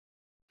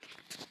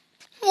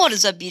What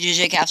is up,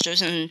 EJJ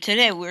casters? And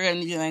today we're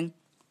going to be doing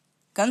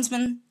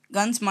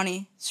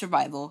Gunsmoney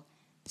Survival,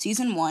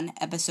 Season 1,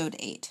 Episode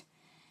 8.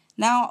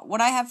 Now,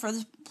 what I have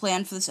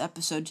planned for this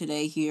episode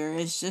today here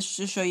is just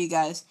to show you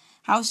guys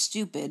how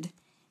stupid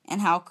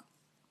and how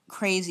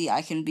crazy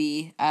I can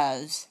be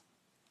as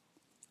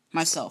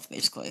myself,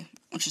 basically.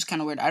 Which is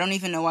kind of weird. I don't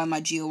even know why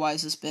my GOI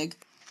is this big.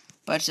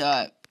 But,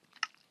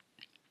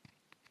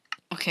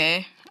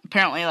 okay.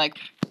 Apparently,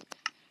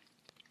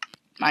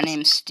 my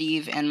name's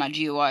Steve, and my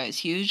GOI is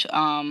huge.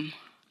 Alright.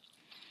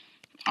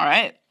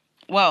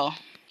 Well.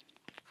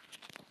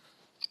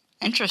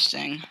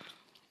 Interesting.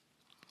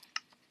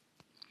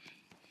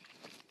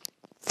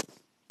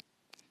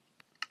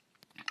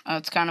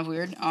 It's kind of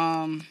weird.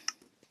 I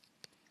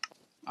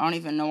don't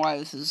even know why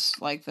this is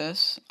like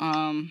this.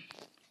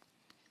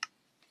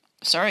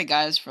 Sorry,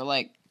 guys, for,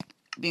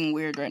 being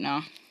weird right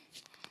now.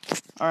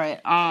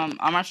 Alright, I'm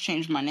gonna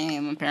change my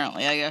name,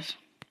 apparently, I guess.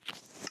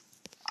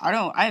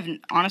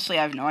 Honestly,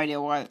 I have no idea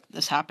why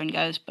this happened,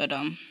 guys, but,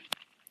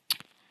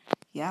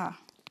 yeah.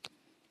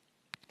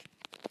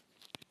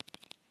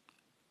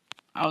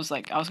 I was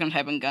gonna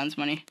type in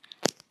Gunsmoney.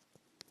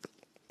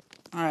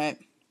 Alright.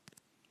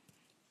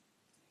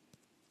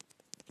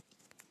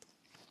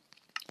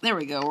 There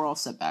we go, we're all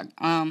set back.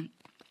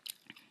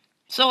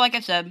 So like I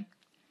said,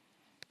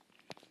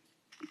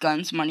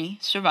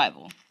 Gunsmoney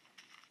Survival,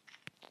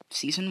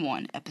 Season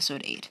 1,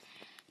 Episode 8.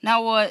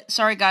 Now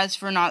sorry guys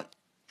for not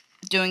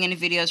doing any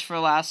videos for the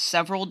last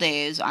several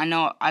days. I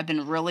know I've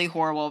been really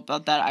horrible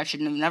about that. I should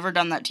have never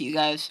done that to you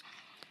guys.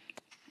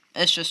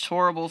 It's just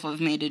horrible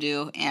of me to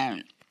do,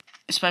 and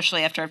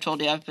especially after I've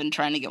told you I've been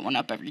trying to get one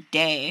up every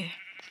day,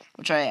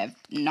 which I have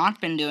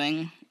not been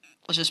doing.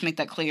 Let's just make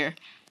that clear.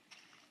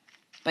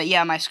 But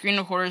yeah, my screen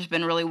recorder's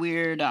been really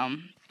weird. I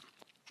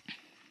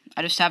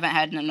just haven't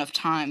had enough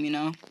time, you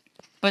know.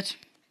 But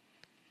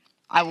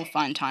I will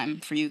find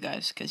time for you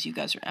guys, because you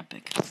guys are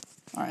epic.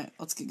 Alright,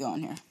 let's get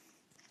going here.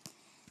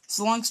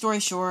 So long story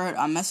short,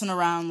 I'm messing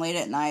around late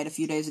at night a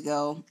few days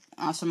ago.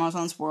 Some I was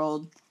on this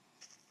world.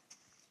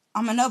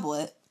 I'm a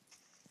nublet.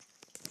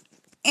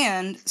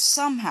 And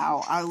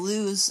somehow I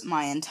lose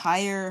my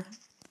entire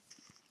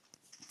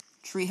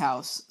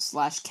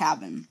treehouse /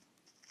 cabin.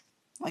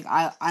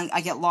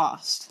 I get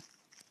lost.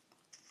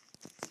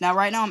 Now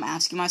right now I'm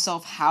asking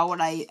myself how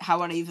would I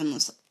even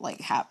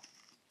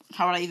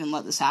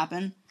let this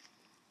happen?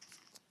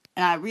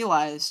 And I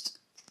realized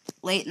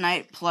late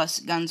night plus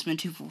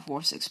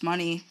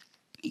Gunsman2446money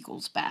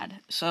equals bad.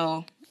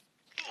 So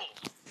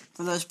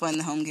for those playing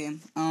the home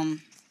game,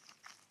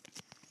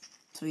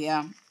 so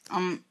yeah,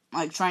 I'm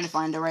trying to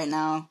find it right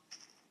now.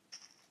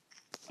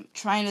 I'm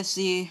trying to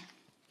see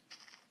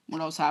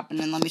what else happened,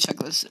 and let me check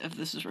this if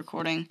this is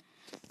recording.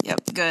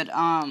 Yep, good.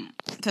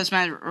 Because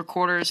my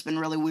recorder's been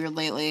really weird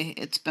lately.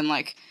 It's been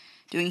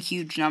doing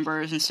huge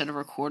numbers instead of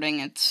recording.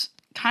 It's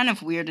kind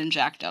of weird and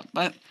jacked up,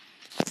 but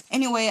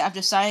anyway, I've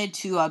decided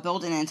to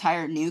build an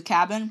entire new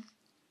cabin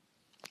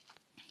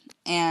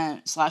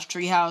and /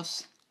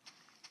 treehouse.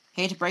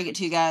 Hate to break it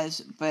to you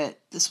guys, but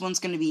this one's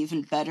going to be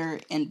even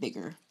better and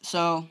bigger.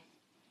 So,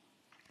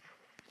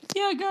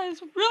 yeah, guys,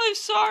 I'm really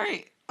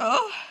sorry.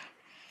 Oh,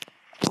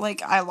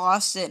 I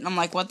lost it, and I'm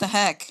like, what the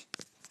heck?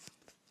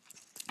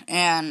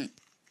 And,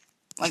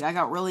 I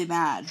got really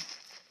mad.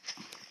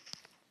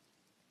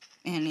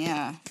 And,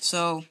 yeah,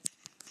 so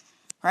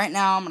right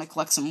now I'm going to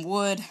collect some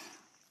wood.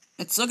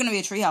 It's still going to be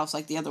a treehouse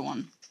like the other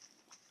one.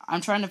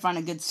 I'm trying to find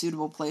a good,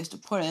 suitable place to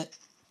put it.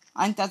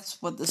 I think that's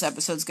what this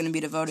episode's going to be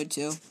devoted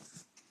to.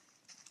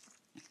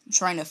 I'm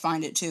trying to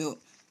find it, too.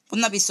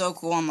 Wouldn't that be so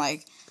cool on,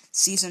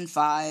 Season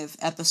 5,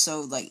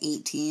 Episode,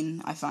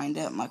 18, I find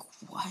it. I'm like,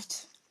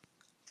 what?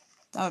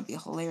 That would be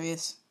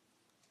hilarious.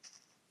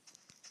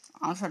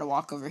 I'll try to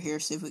walk over here,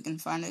 see if we can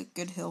find a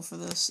good hill for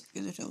this.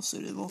 Good hill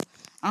suitable.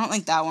 I don't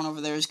think that one over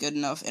there is good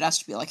enough. It has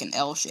to be, an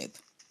L shape.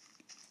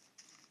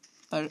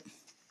 But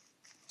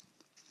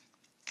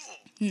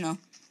you know.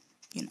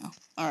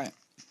 Alright.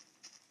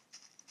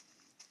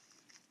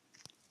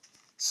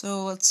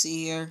 So, let's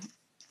see here.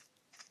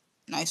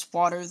 Nice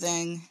water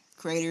thing.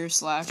 Crater /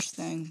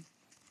 thing.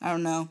 I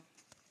don't know.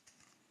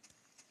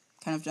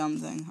 Kind of dumb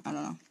thing. I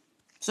don't know.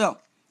 So.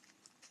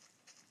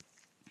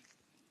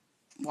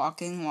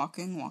 Walking.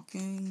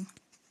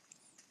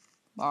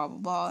 Blah, blah,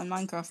 blah. In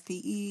Minecraft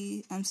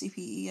PE.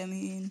 MCPE, I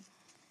mean.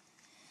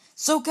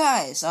 So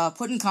guys,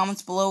 put in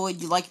comments below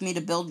what you'd like me to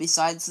build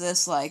besides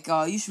this,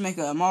 you should make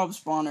a mob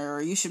spawner,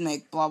 or you should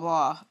make blah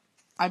blah.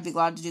 I'd be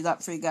glad to do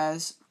that for you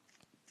guys.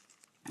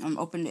 I'm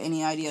open to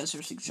any ideas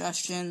or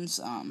suggestions,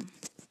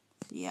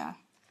 yeah.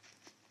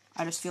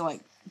 I just feel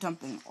like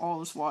dumping all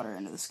this water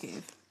into this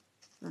cave,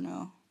 for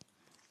no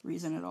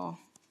reason at all.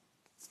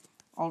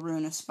 I'll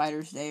ruin a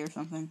spider's day or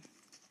something.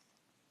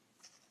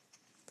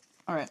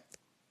 Alright.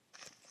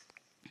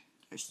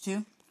 There's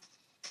two.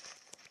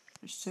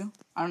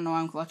 I don't know why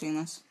I'm collecting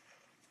this.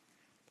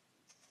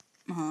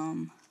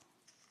 There's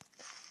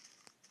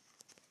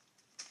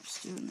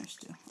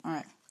two.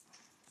 Alright.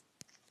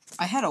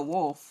 I had a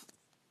wolf.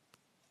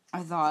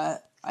 I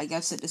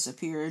guess it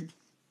disappeared.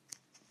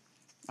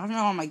 I don't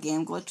know why my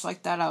game glitched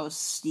like that. I was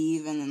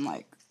Steve, and then,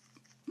 like,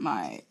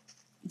 my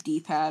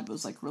D-pad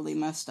was, like, really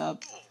messed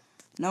up.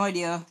 No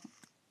idea.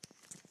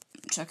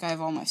 Check I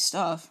have all my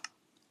stuff.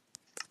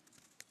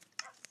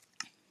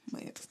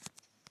 Wait.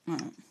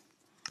 Alright.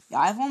 Yeah,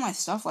 I have all my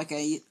stuff, like,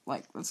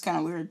 that's kind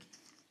of weird.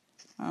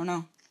 I don't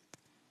know.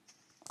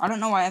 I don't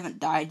know why I haven't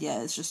died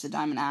yet. It's just a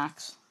diamond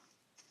axe.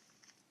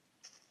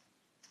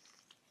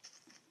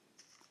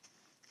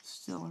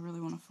 Still, I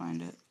really want to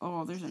find it.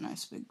 Oh, there's a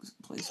nice big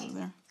place over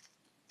there.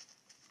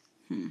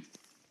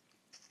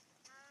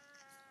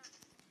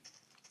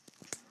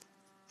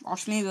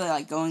 Watch me,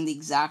 like, going the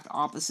exact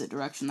opposite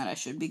direction that I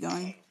should be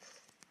going.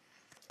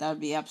 That would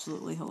be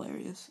absolutely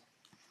hilarious.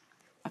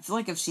 I feel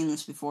like I've seen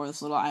this before,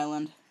 this little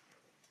island.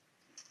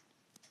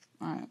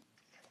 Alright.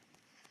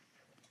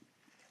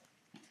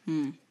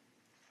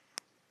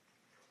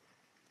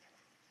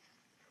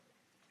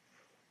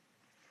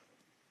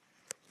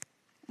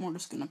 We're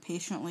just gonna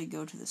patiently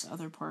go to this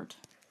other part.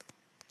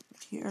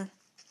 Right here.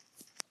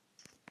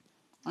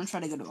 I'm gonna try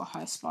to go to a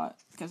high spot,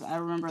 because I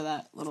remember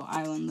that little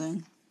island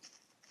thing.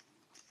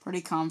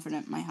 Pretty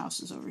confident my house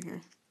is over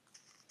here.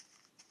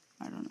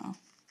 I don't know.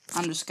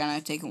 I'm just kind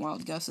of taking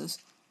wild guesses.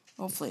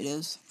 Hopefully it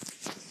is.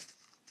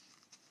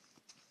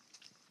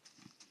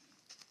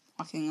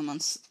 Walking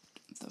amongst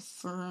the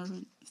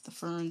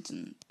ferns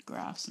and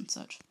grass and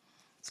such.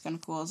 It's kind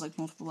of cool. There's like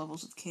multiple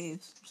levels of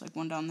caves. There's like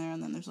one down there,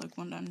 and then there's like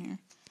one down here.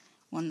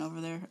 One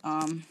over there.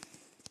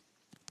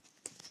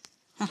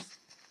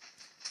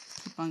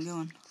 Keep on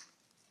going.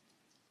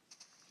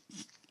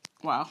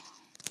 Wow.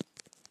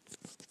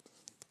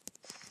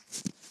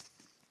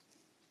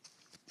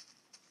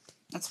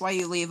 That's why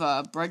you leave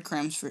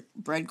breadcrumbs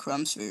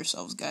for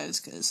yourselves, guys,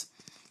 because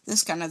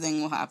this kind of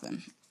thing will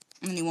happen,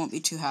 and you won't be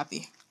too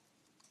happy.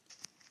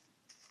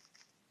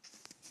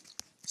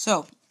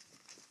 So,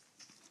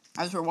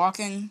 as we're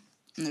walking,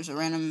 and there's a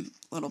random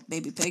little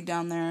baby pig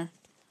down there.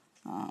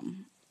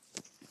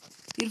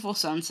 Beautiful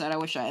sunset. I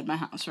wish I had my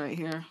house right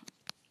here.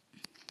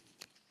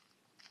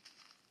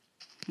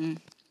 In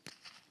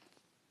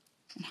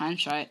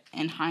hindsight,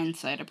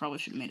 I probably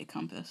should have made a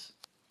compass.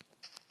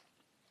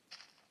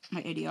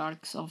 My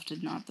idiotic self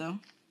did not, though.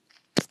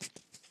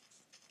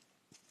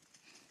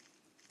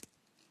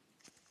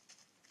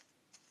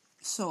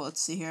 So,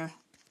 let's see here.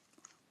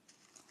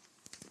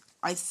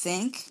 I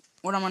think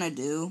what I'm going to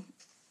do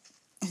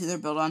is either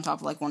build on top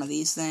of, like, one of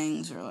these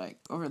things, or, like,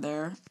 over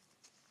there.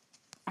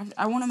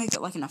 I want to make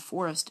it, like, in a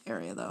forest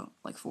area, though.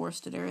 Like,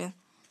 forested area.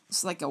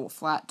 It's like a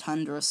flat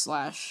tundra /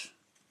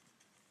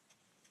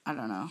 I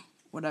don't know.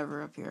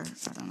 Whatever up here.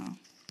 I don't know.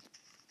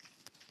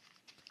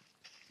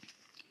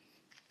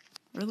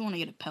 I really want to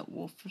get a pet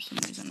wolf for some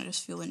reason. I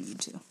just feel the need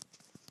to.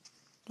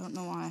 Don't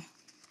know why.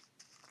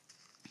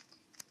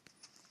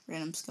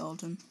 Random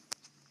skeleton.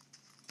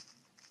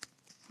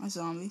 A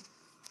zombie.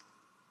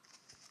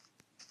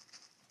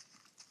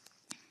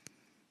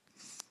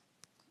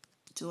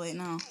 Too late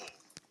now.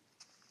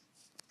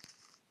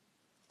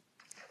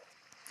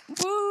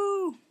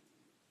 Woo!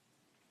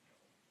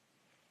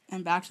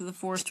 And back to the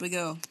forest we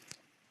go.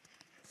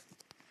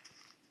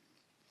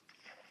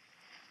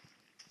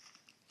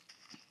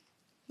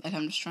 Like,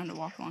 I'm just trying to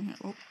walk along here.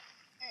 Oh.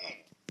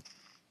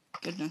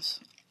 Goodness.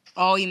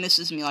 Oh, he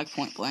misses me like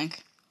point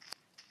blank.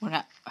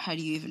 How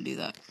do you even do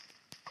that?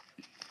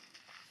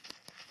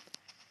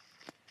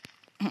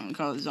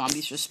 Call the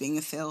zombies just being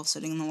a fail,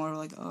 sitting in the water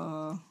like,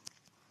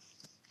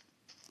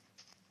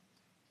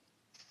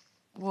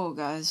 Whoa,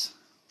 guys.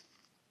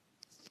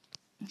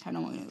 I kind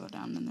of want to go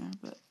down in there,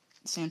 but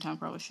at the same time,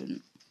 probably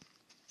shouldn't.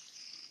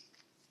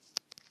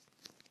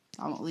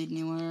 I won't lead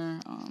anywhere.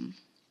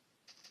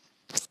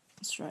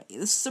 Let's try.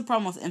 This is the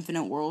problem with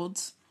infinite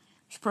worlds.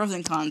 There's pros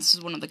and cons. This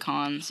is one of the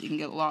cons. You can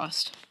get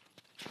lost.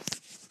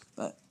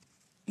 But,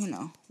 you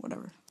know,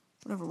 whatever.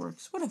 Whatever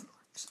works. Whatever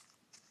works.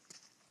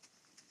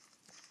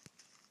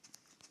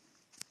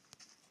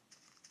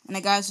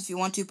 And guys, if you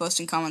want to,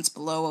 post in comments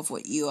below of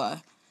what you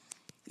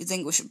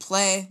think we should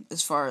play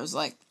as far as,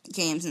 like,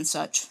 games and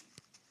such.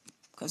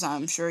 Because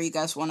I'm sure you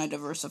guys want to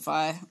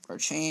diversify or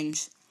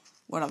change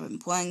what I've been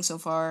playing so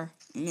far.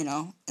 You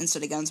know,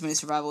 instead of Gunsmoney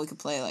Survival, we could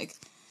play, like,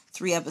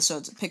 3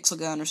 episodes of Pixel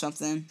Gun or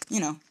something. You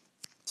know,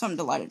 something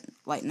to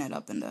lighten it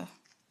up and to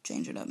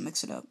change it up,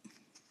 mix it up.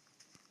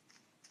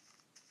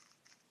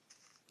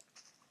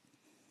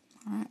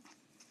 Alright.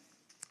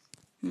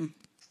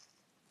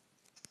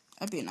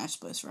 That'd be a nice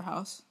place for a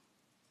house.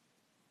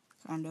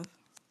 Kind of.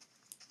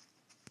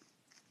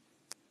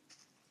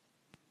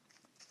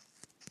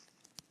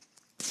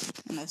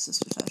 A nice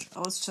sister touch.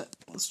 Oh,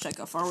 let's check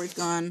how far we've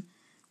gone.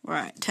 We're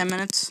at 10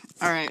 minutes.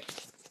 Alright.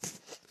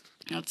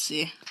 Let's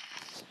see.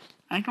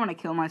 I think I'm gonna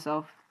kill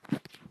myself.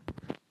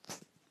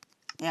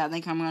 Yeah, I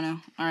think I'm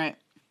gonna. Alright.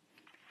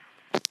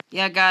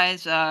 Yeah,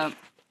 guys,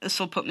 this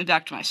will put me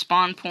back to my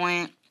spawn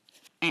point.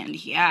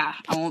 And yeah,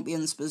 I won't be in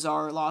this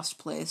bizarre lost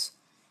place.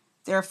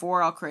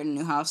 Therefore, I'll create a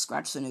new house,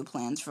 scratch some new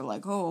plans for,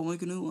 like, oh, I'll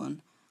make a new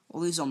one.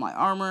 I'll lose all my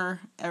armor,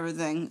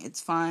 everything.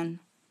 It's fine.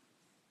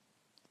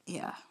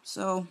 Yeah,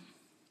 so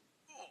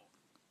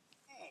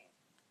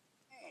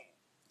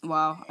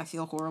Wow, I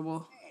feel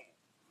horrible.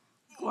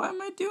 Why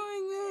am I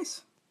doing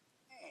this?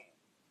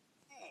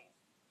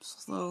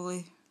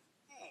 Slowly.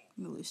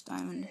 Release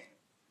diamond.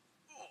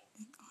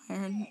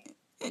 Iron.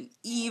 And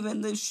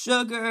even the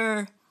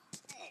sugar.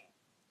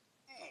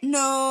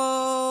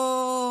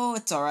 No!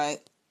 It's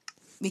alright.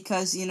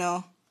 Because, you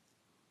know,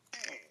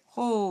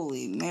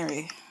 holy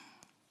Mary.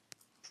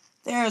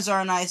 There's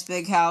our nice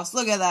big house.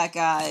 Look at that,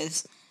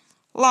 guys.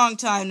 Long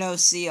time no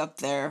see up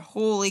there.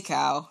 Holy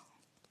cow.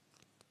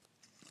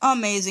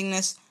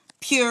 Amazingness.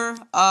 Pure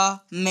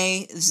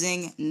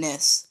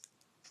amazingness.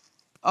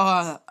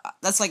 Oh,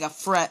 that's like a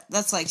fret.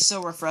 That's like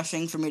so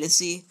refreshing for me to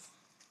see.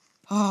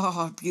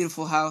 Oh,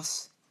 beautiful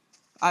house.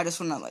 I just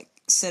want to, like,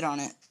 sit on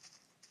it.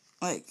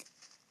 Like,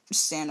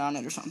 stand on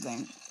it or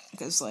something.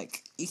 Because,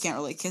 like, you can't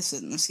really kiss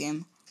it in this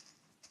game.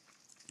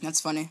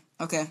 That's funny.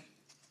 Okay.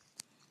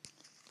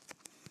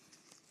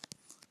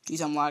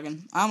 Jeez, I'm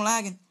lagging. I'm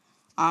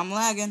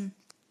lagging.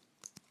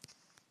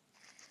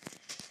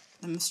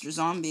 The Mr.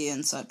 Zombie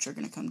and such are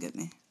gonna come get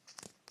me.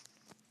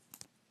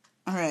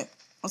 Alright,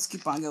 let's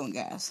keep on going,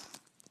 guys.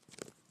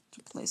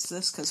 Place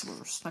this because we're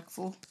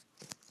respectful.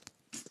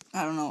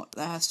 I don't know what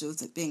that has to do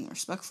with it being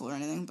respectful or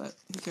anything, but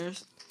who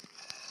cares?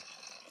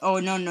 Oh,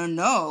 no.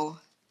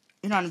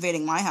 You're not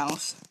invading my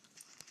house.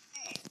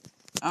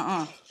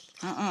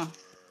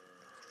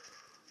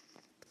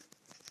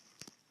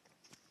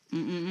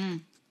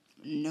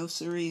 No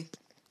siree.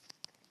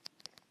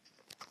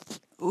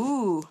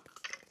 Ooh.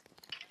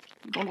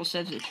 We got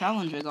ourselves a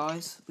challenger,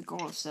 guys. We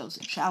got ourselves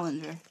a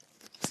challenger.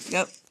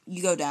 Yep,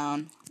 you go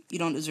down. You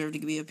don't deserve to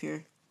be up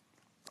here.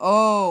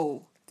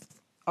 Oh.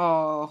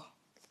 Oh.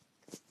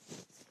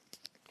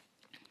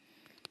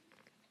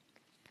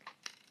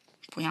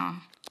 Yeah.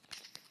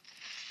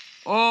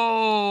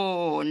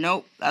 Oh,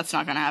 nope. That's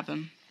not gonna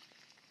happen.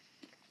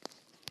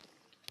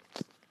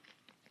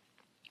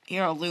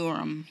 Here, I'll lure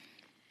him.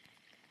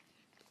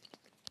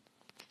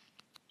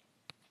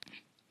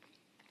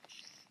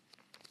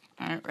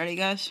 Alright, ready,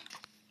 guys?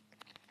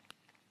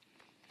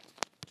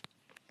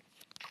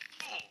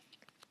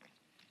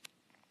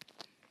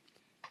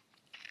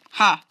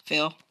 Ha!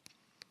 Fail.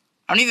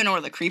 I don't even know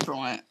where the creeper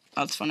went.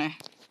 That's funny.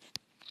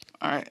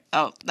 Alright.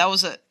 Oh, that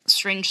was a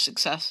strange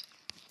success.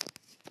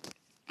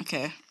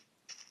 Okay.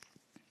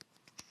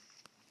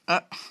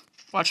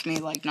 Watch me,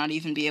 like, not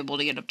even be able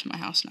to get up to my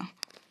house now.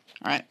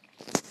 Alright.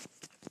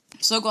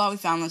 So glad we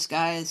found this,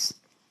 guys.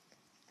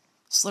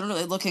 Just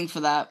literally looking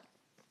for that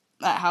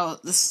house,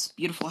 this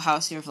beautiful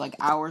house here for, like,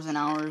 hours and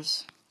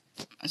hours.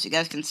 As you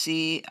guys can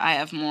see, I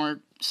have more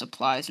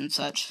supplies and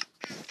such.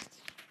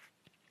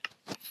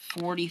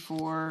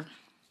 44.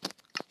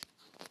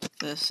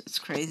 This, it's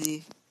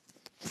crazy.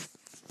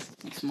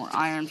 Make some more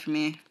iron for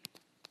me.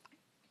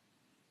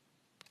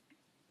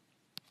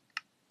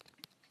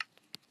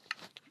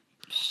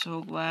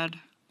 So glad.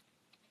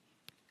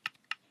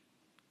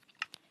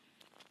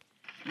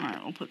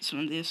 Alright, we'll put some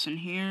of this in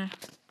here.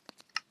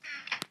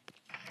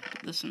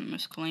 Put this in the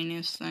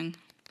miscellaneous thing.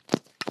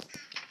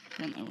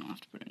 Then I won't have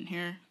to put it in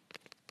here.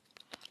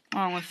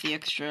 Along with the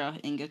extra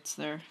ingots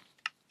there.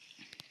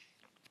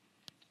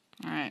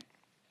 Alright.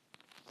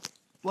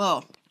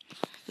 Well,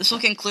 this will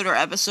conclude our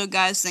episode,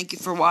 guys. Thank you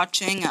for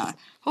watching.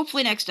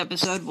 Hopefully next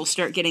episode we'll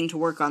start getting to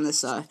work on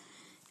this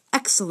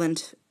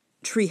excellent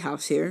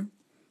treehouse here.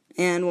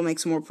 And we'll make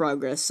some more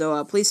progress.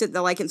 So please hit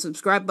the like and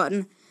subscribe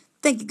button.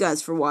 Thank you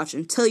guys for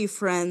watching. Tell your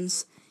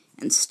friends.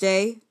 And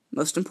stay,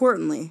 most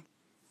importantly,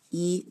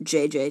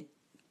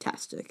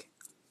 EJJ-tastic.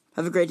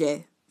 Have a great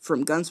day.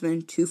 From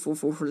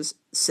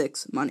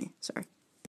Gunsman2446money. Sorry.